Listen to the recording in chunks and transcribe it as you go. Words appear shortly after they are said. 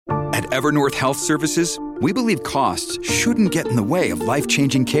At Evernorth Health Services, we believe costs shouldn't get in the way of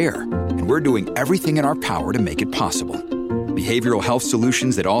life-changing care, and we're doing everything in our power to make it possible. Behavioral health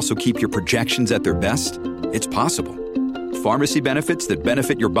solutions that also keep your projections at their best? It's possible. Pharmacy benefits that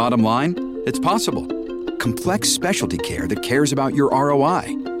benefit your bottom line? It's possible. Complex specialty care that cares about your ROI?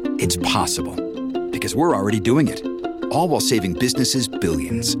 It's possible. Because we're already doing it. All while saving businesses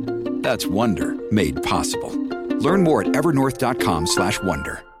billions. That's Wonder made possible. Learn more at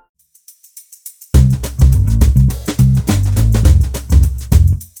evernorth.com/wonder.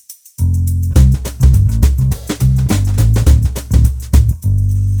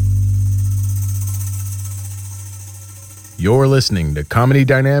 You're listening to Comedy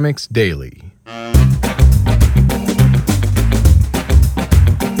Dynamics Daily. I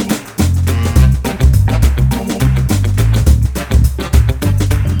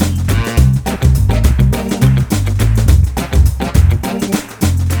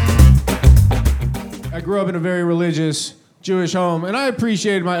grew up in a very religious Jewish home, and I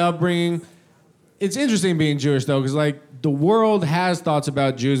appreciated my upbringing. It's interesting being Jewish, though, because, the world has thoughts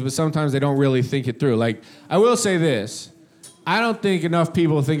about Jews, but sometimes they don't really think it through. I will say this. I don't think enough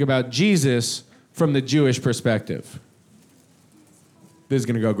people think about Jesus from the Jewish perspective. This is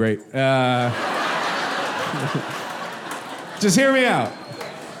going to go great. Just hear me out.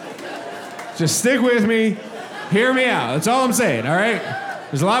 Just stick with me. Hear me out. That's all I'm saying, all right?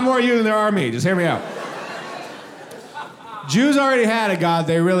 There's a lot more of you than there are me. Just hear me out. Jews already had a God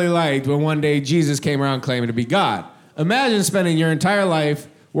they really liked when one day Jesus came around claiming to be God. Imagine spending your entire life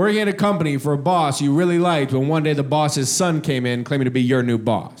working at a company for a boss you really liked when one day the boss's son came in claiming to be your new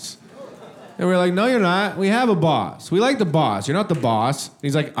boss. And we're like, no, you're not. We have a boss. We like the boss. You're not the boss. And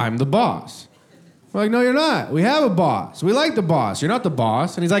he's like, I'm the boss. We're like, no, you're not. We have a boss. We like the boss. You're not the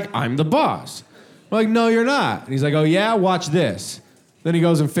boss. And he's like, I'm the boss. We're like, no, you're not. And he's like, oh, yeah? Watch this. Then he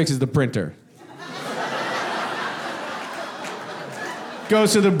goes and fixes the printer.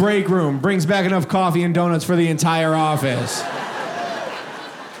 Goes to the break room, brings back enough coffee and donuts for the entire office.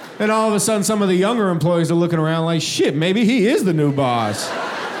 And all of a sudden, some of the younger employees are looking around like, shit, maybe he is the new boss.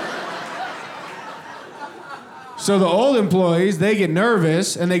 So the old employees, they get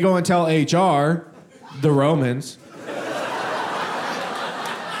nervous, and they go and tell HR, the Romans.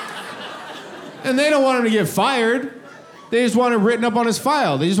 And they don't want him to get fired. They just want it written up on his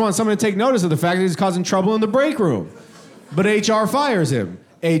file. They just want someone to take notice of the fact that he's causing trouble in the break room. But HR fires him.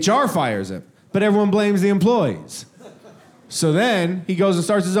 HR fires him. But everyone blames the employees. So then he goes and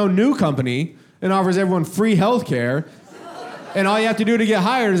starts his own new company and offers everyone free health care. And all you have to do to get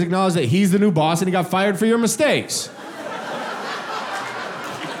hired is acknowledge that he's the new boss and he got fired for your mistakes.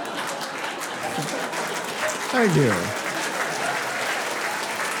 Thank you.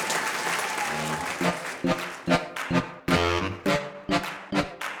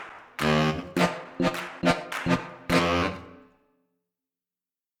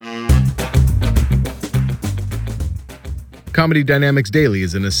 Comedy Dynamics Daily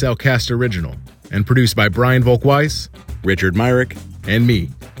is an Accelcast original and produced by Brian Volk-Weiss, Richard Myrick, and me,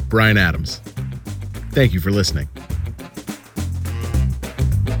 Brian Adams. Thank you for listening.